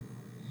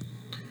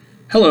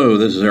Hello,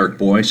 this is Eric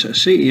Boyce,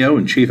 CEO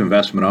and Chief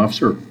Investment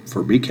Officer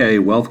for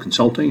BK Wealth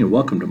Consulting, and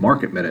welcome to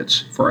Market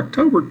Minutes for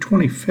October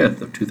 25th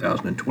of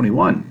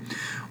 2021.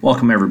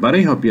 Welcome,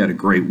 everybody. Hope you had a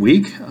great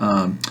week.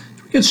 As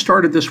we get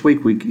started this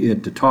week, we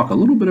get to talk a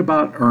little bit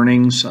about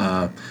earnings.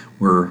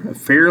 We're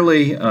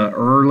fairly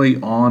early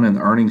on in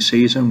the earnings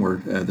season.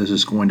 This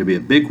is going to be a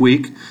big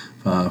week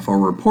for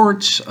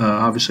reports.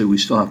 Obviously, we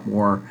still have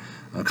more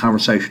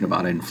conversation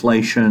about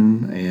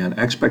inflation, and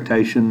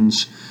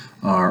expectations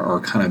are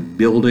kind of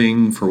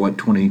building for what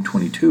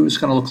 2022 is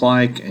going to look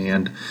like,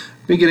 and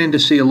beginning to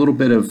see a little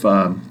bit of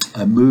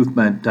a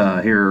movement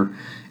here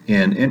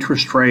in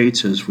interest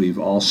rates, as we've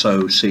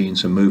also seen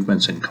some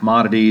movements in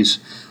commodities,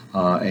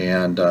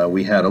 and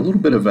we had a little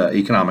bit of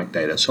economic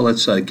data. So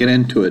let's get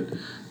into it,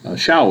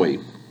 shall we?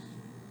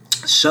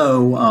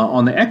 So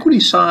on the equity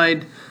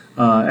side,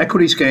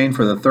 equities gained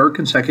for the third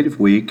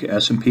consecutive week.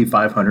 S&P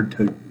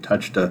 500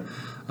 touched a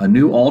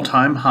new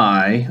all-time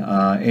high,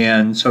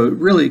 and so it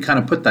really kind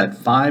of put that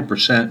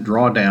 5%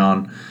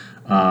 drawdown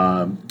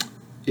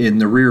in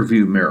the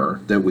rearview mirror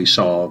that we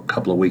saw a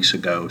couple of weeks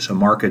ago. So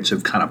markets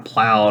have kind of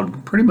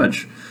plowed pretty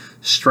much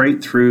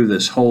straight through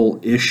this whole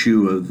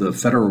issue of the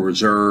Federal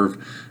Reserve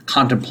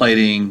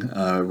contemplating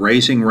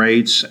raising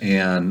rates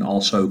and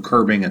also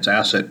curbing its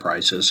asset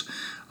prices.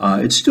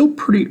 It's still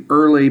pretty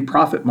early.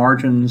 Profit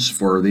margins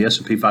for the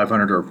S&P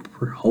 500 are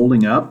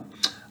holding up.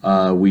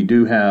 We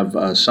do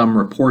have some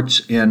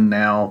reports in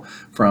now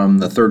from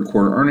the third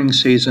quarter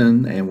earnings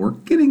season, and we're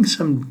getting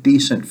some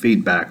decent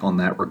feedback on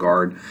that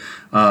regard.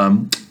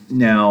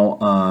 Now,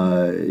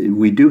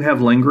 we do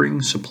have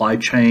lingering supply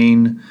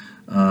chain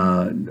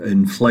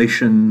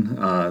inflation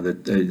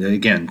that,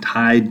 again,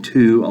 tied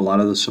to a lot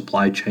of the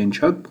supply chain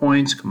choke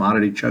points,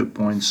 commodity choke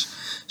points,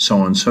 so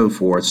on and so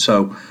forth.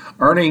 So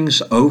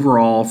earnings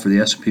overall for the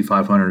S&P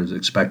 500 is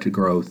expected to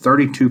grow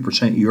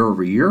 32% year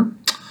over year.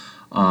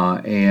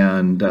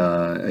 And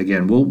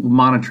again, we'll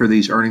monitor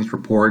these earnings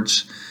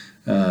reports.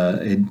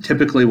 And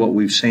typically what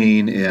we've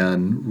seen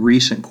in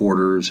recent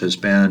quarters has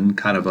been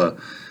kind of a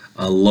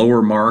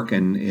lower mark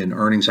in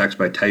earnings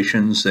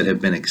expectations that have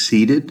been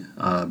exceeded,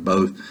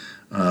 both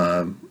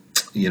by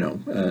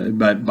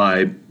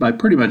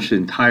pretty much the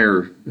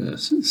entire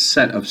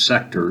set of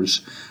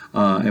sectors.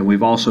 And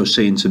we've also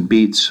seen some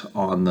beats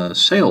on the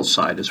sales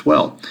side as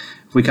well.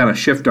 If we kind of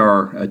shift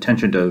our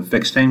attention to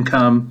fixed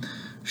income,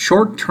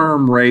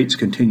 short-term rates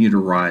continue to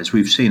rise.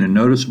 We've seen a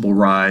noticeable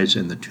rise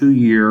in the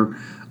 2-year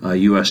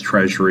U.S.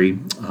 Treasury,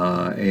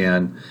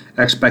 and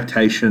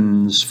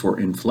expectations for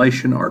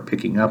inflation are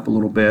picking up a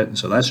little bit.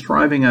 So that's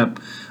driving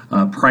up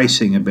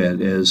pricing a bit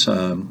as,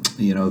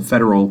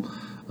 Federal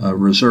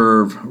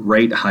Reserve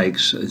rate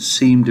hikes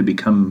seem to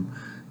become,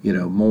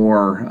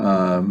 more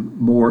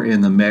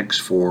in the mix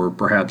for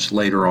perhaps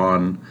later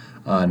on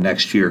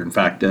next year. In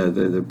fact,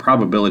 the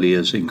probability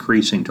is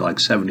increasing to like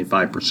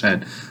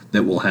 75%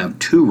 that we'll have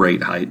 2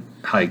 rate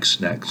hikes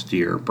next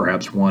year,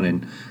 perhaps one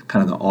in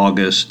kind of the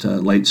August,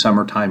 late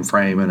summer time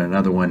frame, and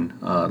another one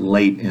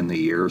late in the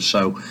year.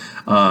 So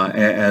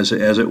as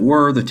it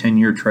were, the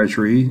 10-year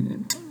Treasury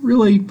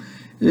really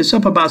is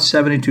up about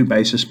 72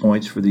 basis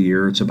points for the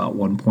year. It's about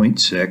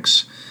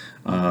 1.6.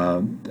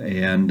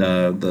 And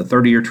the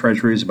 30-year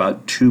Treasury is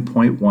about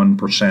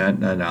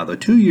 2.1%. Now the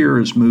 2-year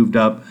has moved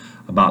up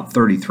about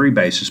 33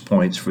 basis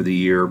points for the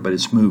year, but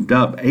it's moved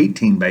up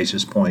 18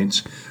 basis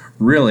points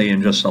really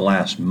in just the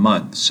last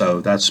month. So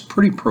that's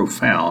pretty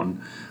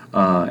profound.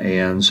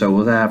 And so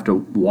we'll have to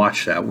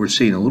watch that. We're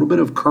seeing a little bit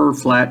of curve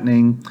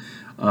flattening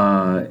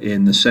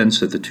in the sense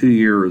that the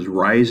 2-year is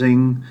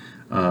rising,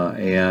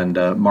 and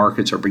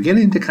markets are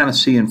beginning to kind of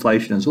see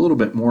inflation as a little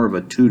bit more of a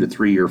 2 to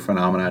 3 year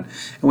phenomenon.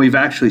 And we've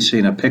actually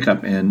seen a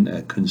pickup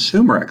in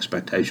consumer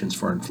expectations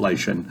for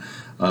inflation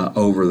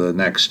over the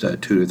next 2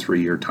 to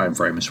 3 year time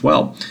frame as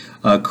well.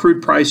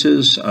 Crude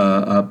prices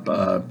up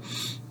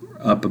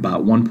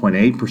about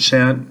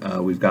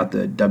 1.8%. We've got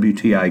the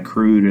WTI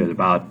crude at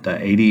about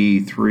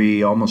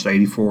 83, almost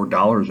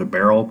 $84 a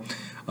barrel.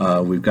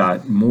 We've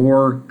got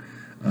more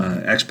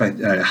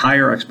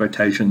higher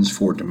expectations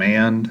for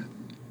demand,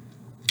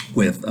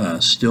 with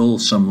still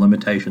some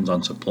limitations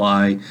on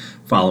supply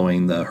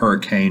following the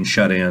hurricane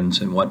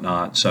shut-ins and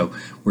whatnot. So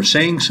we're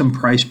seeing some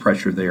price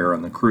pressure there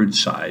on the crude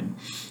side.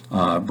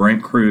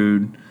 Brent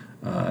crude,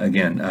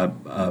 again,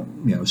 up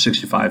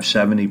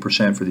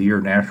 65-70% for the year.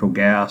 Natural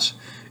gas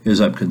is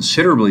up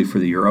considerably for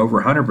the year,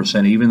 over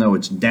 100%, even though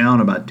it's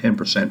down about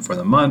 10% for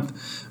the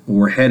month.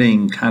 We're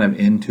heading kind of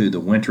into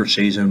the winter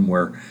season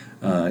where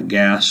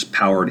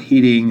gas-powered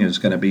heating is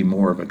going to be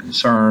more of a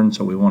concern,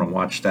 so we want to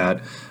watch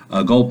that.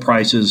 Gold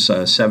prices,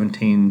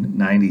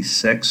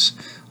 $17.96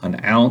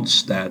 an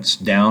ounce. That's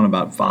down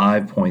about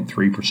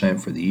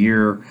 5.3% for the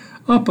year,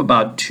 up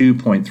about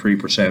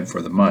 2.3%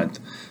 for the month.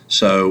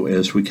 So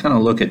as we kind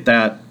of look at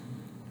that,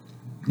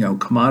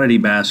 commodity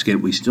basket,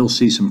 we still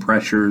see some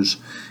pressures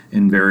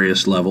in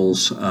various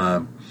levels,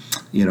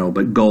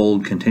 but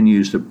gold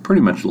continues to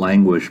pretty much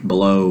languish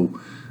below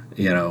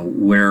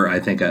where I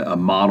think a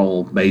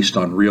model based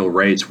on real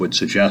rates would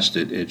suggest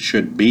it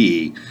should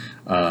be.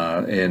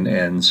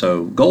 And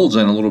so gold's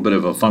in a little bit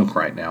of a funk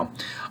right now.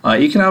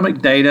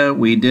 Economic data,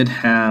 we did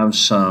have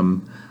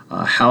some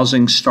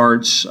housing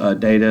starts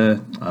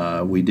data.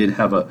 We did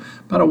have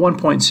about a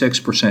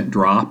 1.6%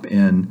 drop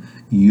in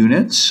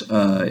units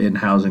in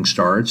housing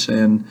starts,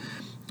 and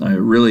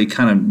really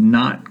kind of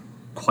not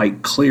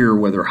quite clear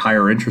whether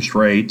higher interest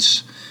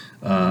rates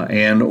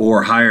and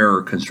or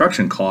higher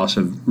construction costs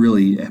have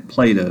really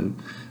played a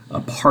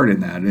part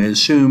in that. And I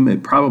assume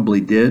it probably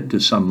did to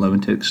some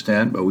limited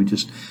extent, but we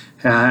just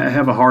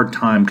have a hard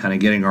time kind of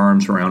getting our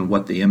arms around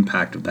what the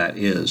impact of that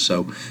is.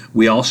 So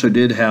we also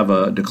did have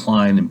a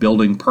decline in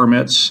building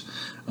permits,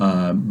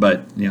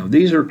 but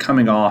these are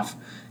coming off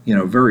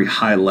very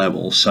high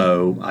levels.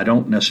 So I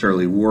don't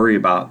necessarily worry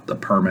about the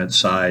permit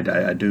side.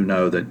 I do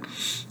know that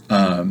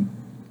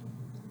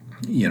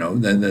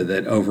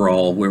that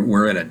overall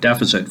we're in a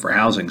deficit for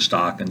housing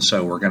stock, and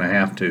so we're going to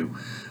have to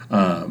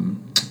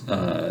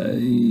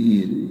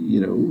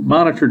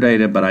monitor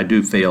data. But I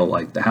do feel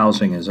like the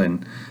housing is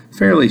in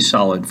fairly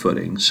solid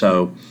footing.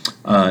 So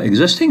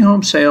existing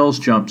home sales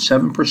jumped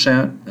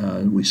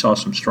 7%. We saw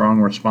some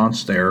strong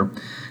response there.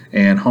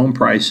 And home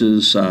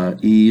prices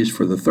eased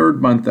for the third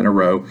month in a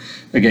row,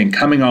 again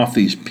coming off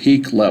these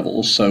peak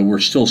levels. So we're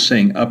still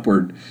seeing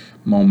upward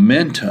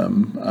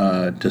momentum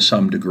to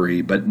some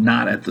degree, but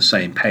not at the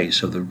same pace.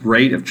 So the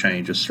rate of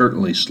change is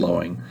certainly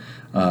slowing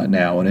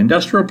now. And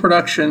industrial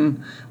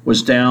production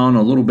was down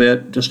a little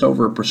bit, just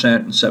over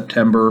 1% in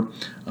September.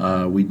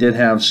 We did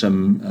have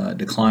some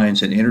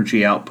declines in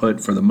energy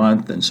output for the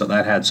month, and so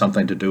that had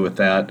something to do with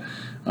that.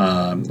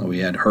 We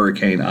had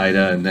Hurricane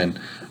Ida, and then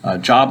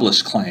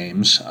jobless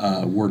claims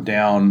were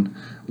down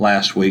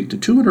last week to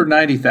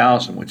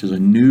 290,000, which is a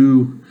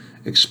new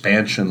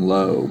expansion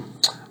low.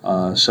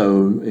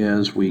 So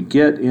as we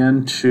get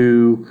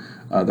into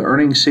the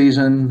earnings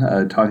season,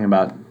 talking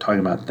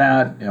about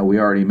that, we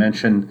already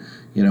mentioned,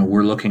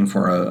 we're looking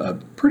for a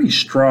pretty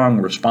strong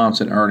response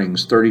in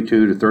earnings,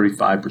 32 to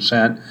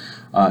 35%.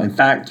 In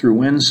fact, through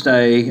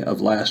Wednesday of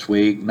last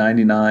week,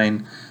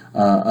 99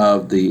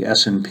 of the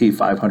S&P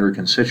 500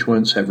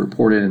 constituents have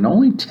reported, and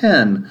only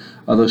 10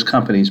 of those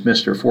companies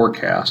missed their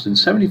forecast, and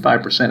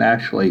 75%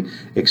 actually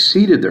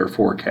exceeded their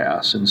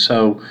forecasts, and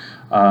so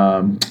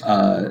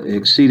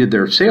exceeded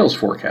their sales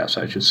forecast,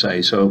 I should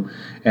say. So,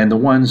 and the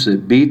ones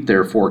that beat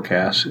their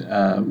forecasts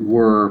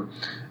were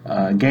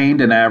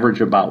gained an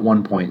average about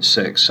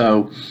 1.6.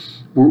 So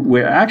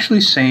we're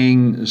actually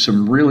seeing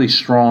some really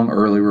strong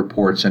early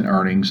reports in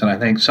earnings, and I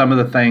think some of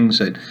the things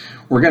that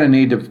we're going to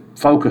need to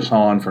focus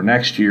on for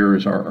next year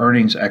is our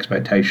earnings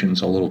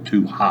expectations a little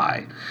too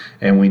high.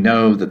 And we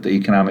know that the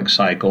economic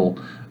cycle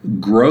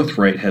growth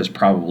rate has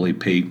probably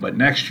peaked, but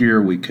next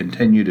year we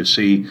continue to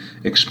see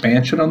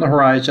expansion on the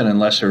horizon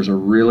unless there's a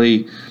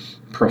really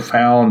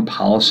profound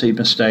policy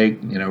mistake,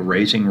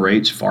 raising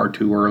rates far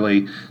too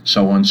early,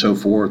 so on and so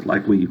forth,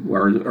 like we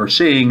are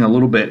seeing a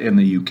little bit in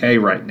the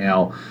UK right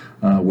now,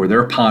 where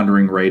they're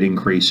pondering rate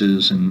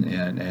increases and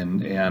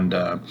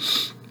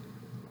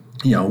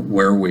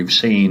where we've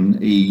seen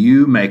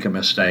EU make a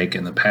mistake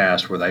in the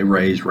past where they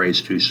raised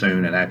rates too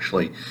soon and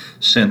actually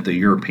sent the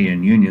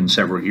European Union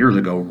several years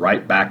ago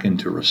right back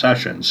into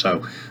recession.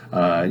 So,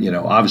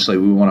 obviously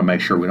we want to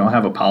make sure we don't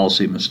have a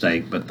policy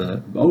mistake, but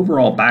the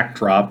overall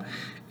backdrop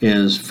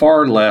is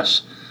far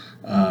less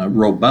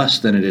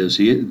robust than it is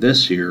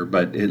this year,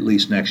 but at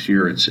least next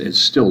year it's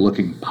still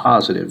looking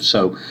positive.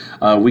 So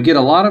we get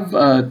a lot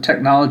of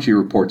technology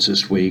reports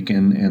this week,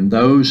 and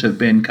those have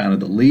been kind of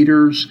the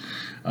leaders.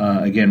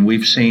 Again,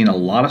 we've seen a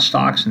lot of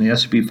stocks in the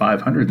S&P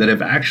 500 that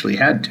have actually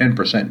had 10%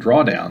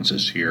 drawdowns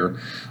this year,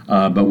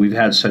 but we've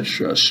had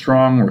such a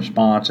strong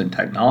response in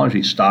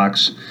technology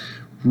stocks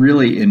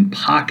really in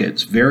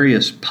pockets,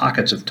 various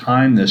pockets of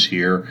time this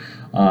year,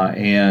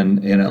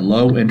 and in a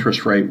low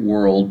interest rate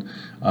world,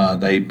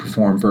 they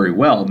perform very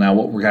well. Now,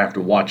 what we're going to have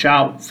to watch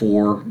out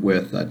for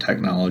with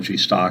technology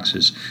stocks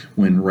is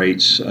when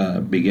rates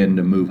begin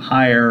to move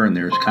higher and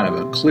there's kind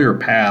of a clear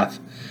path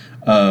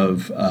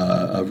of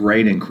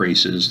rate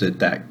increases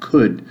that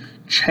could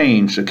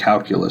change the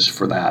calculus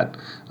for that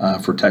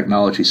for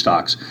technology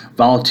stocks.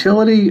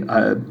 Volatility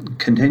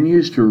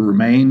continues to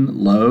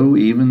remain low,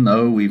 even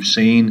though we've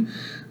seen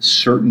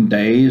certain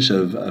days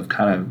of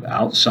kind of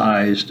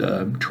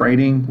outsized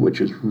trading, which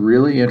is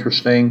really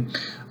interesting.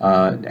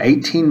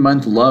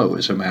 18-month low,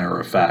 as a matter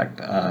of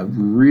fact,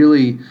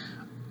 really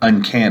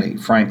uncanny,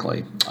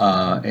 frankly.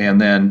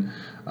 And then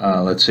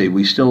let's see,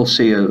 we still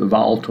see a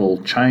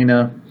volatile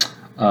China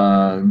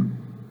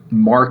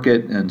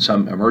market and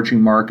some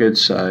emerging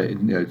markets.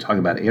 Talking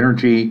about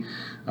energy,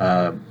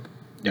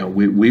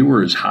 we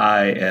were as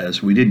high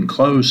as, we didn't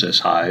close this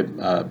high,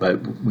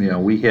 but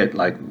we hit,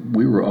 like,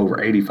 we were over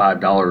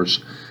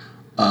 $85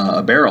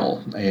 a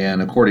barrel.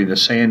 And according to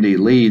Sandy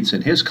Leeds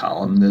in his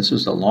column, this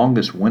is the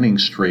longest winning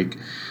streak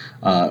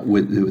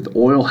with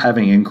oil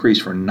having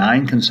increased for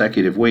 9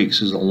 consecutive weeks.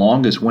 This is the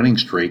longest winning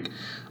streak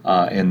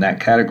in that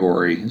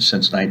category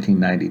since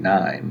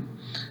 1999.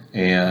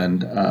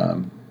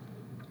 And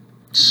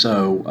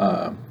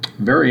so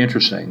very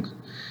interesting.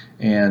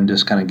 And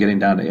just kind of getting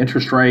down to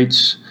interest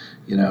rates,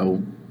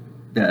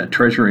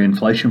 Treasury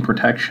inflation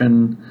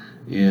protection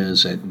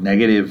is at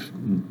negative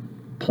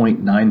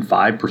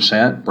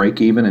 0.95%.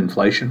 Break-even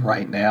inflation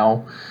right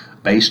now,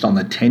 based on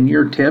the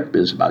 10-year tip,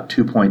 is about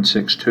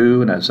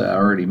 2.62. And as I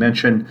already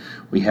mentioned,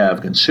 we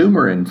have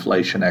consumer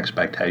inflation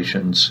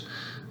expectations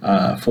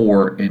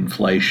for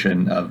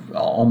inflation of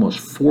almost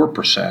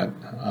 4%.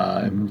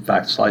 In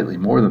fact, slightly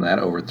more than that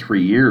over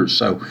 3 years.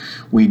 So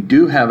we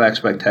do have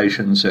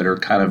expectations that are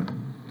kind of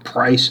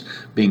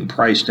being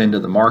priced into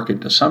the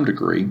market to some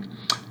degree.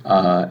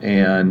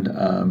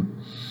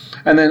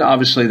 And then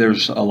obviously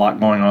there's a lot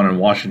going on in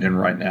Washington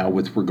right now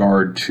with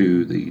regard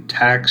to the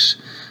tax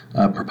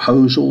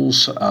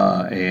proposals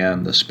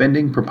and the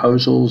spending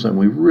proposals, and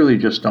we really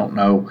just don't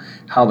know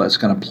how that's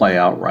going to play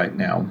out right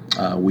now.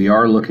 We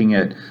are looking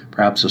at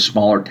perhaps a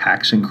smaller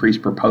tax increase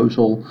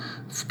proposal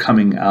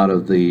coming out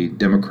of the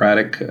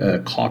Democratic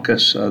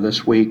caucus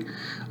this week.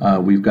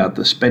 We've got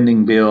the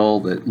spending bill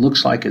that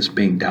looks like it's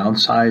being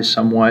downsized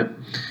somewhat.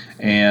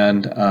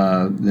 And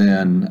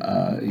then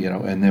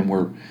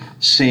we're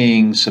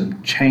seeing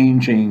some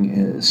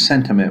changing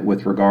sentiment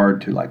with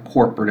regard to like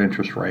corporate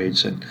interest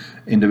rates and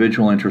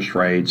individual interest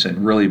rates,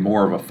 and really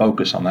more of a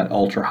focus on that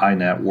ultra high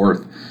net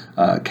worth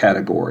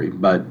category.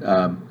 But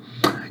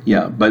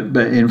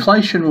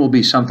inflation will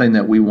be something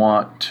that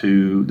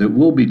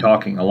we'll be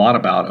talking a lot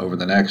about over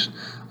the next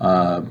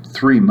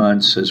 3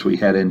 months as we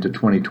head into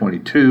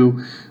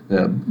 2022.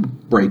 The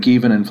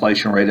break-even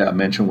inflation rate I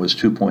mentioned was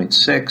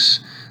 2.6.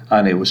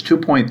 And it was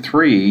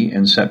 2.3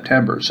 in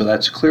September, so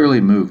that's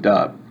clearly moved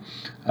up,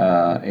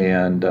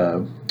 and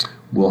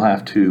we'll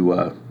have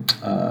to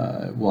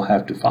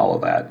follow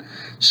that.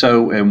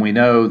 So, and we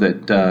know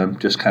that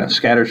just kind of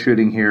scatter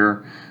shooting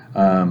here.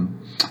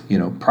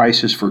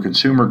 Prices for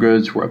consumer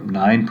goods were up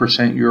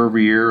 9% year over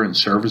year, and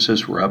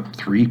services were up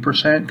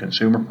 3%.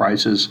 Consumer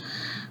prices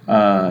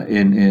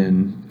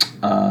in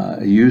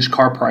used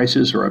car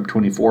prices are up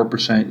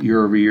 24%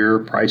 year over year.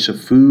 Price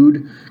of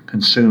food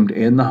consumed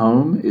in the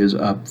home is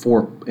up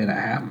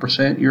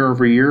 4.5% year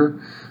over year.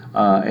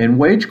 And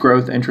wage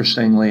growth,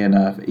 interestingly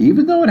enough,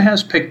 even though it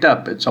has picked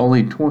up, it's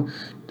only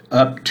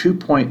up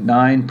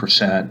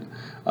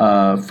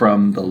 2.9%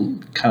 from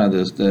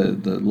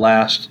the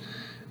last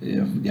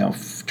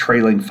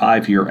trailing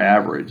 5-year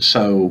average.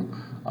 So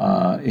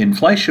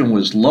inflation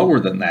was lower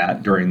than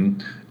that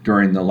during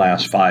the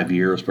last 5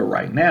 years, but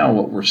right now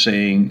what we're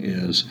seeing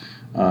is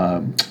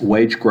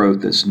wage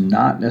growth that's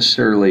not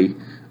necessarily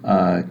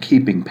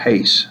keeping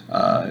pace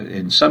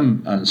in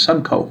some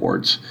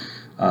cohorts,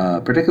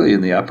 particularly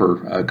in the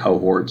upper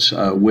cohorts,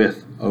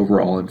 with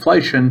overall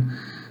inflation.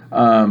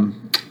 In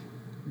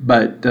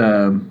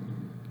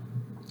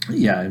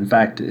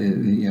fact,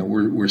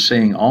 we're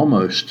seeing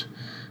almost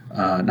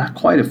not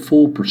quite a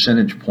full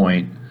percentage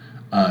point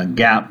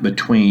gap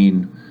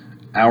between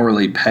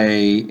hourly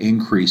pay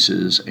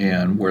increases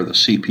and where the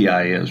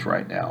CPI is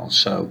right now.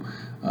 So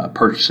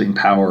purchasing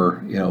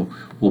power,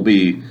 will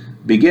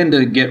begin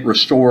to get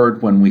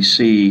restored when we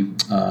see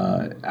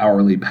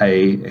hourly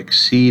pay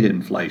exceed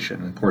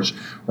inflation. Of course,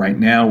 right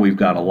now we've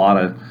got a lot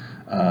of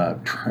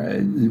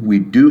we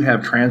do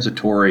have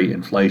transitory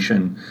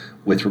inflation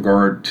with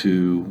regard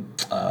to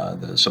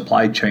the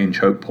supply chain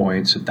choke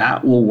points.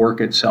 That will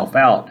work itself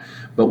out,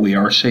 but we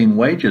are seeing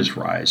wages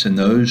rise, and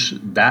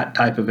that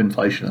type of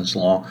inflation, as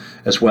well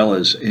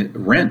as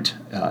rent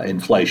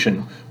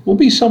inflation, will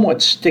be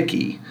somewhat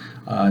sticky.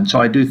 And so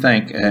I do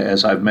think,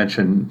 as I've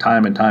mentioned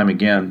time and time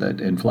again,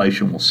 that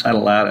inflation will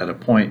settle out at a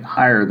point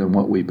higher than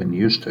what we've been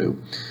used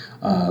to.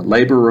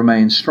 Labor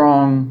remains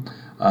strong,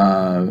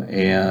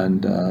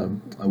 and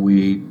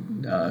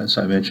as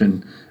I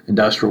mentioned,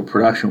 industrial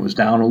production was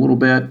down a little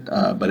bit,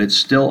 but it's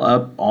still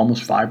up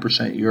almost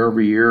 5% year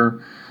over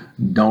year.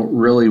 Don't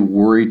really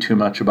worry too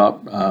much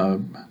about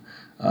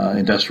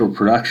industrial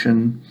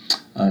production.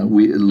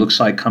 It looks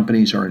like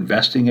companies are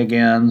investing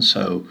again,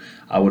 so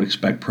I would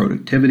expect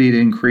productivity to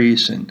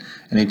increase. And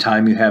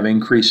anytime you have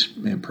increase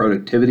in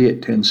productivity,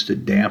 it tends to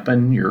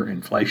dampen your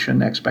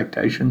inflation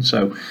expectations.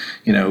 So,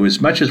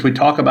 as much as we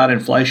talk about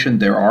inflation,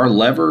 there are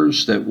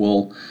levers that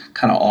will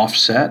kind of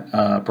offset,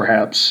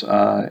 perhaps.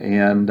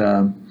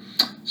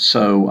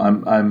 So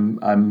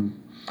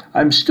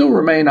I'm still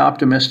remain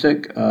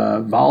optimistic.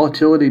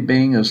 Volatility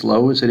being as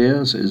low as it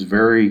is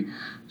very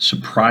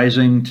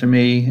surprising to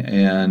me,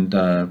 and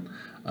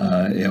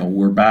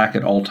we're back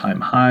at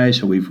all-time highs.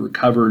 So we've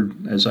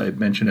recovered, as I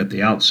mentioned at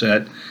the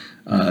outset,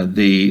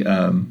 the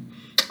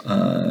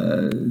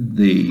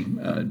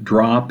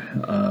drop,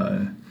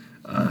 the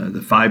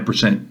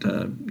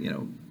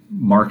 5%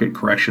 market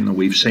correction that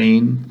we've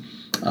seen,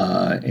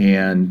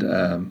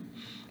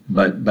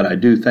 but I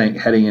do think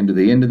heading into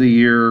the end of the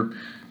year,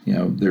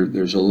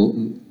 there's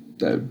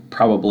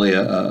probably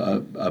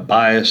a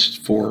bias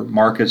for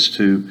markets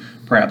to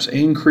perhaps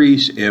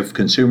increase if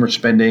consumer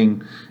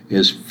spending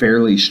is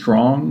fairly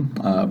strong.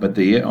 But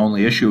the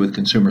only issue with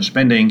consumer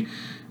spending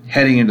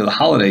heading into the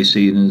holiday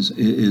season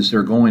is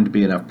there going to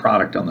be enough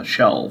product on the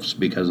shelves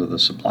because of the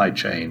supply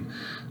chain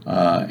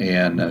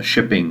and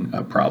shipping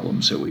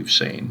problems that we've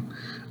seen.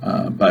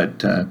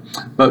 But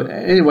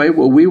anyway,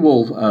 well, we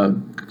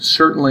will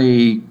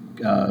certainly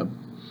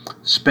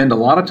spend a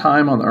lot of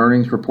time on the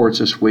earnings reports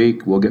this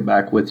week. We'll get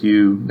back with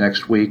you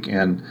next week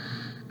and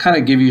kind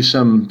of give you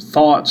some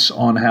thoughts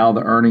on how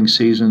the earnings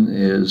season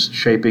is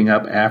shaping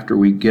up after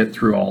we get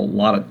through a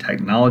lot of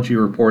technology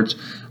reports.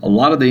 A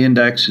lot of the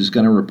index is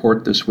going to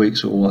report this week,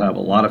 so we'll have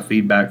a lot of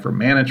feedback from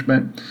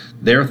management,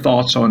 their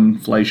thoughts on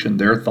inflation,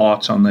 their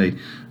thoughts on the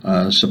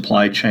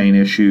supply chain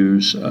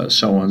issues,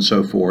 so on and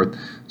so forth.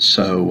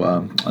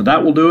 So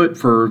that will do it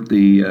for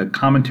the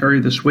commentary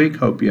this week.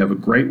 Hope you have a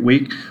great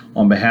week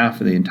on behalf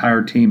of the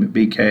entire team at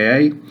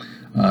BKA.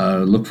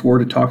 Look forward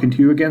to talking to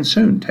you again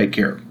soon. Take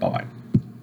care. Bye-bye.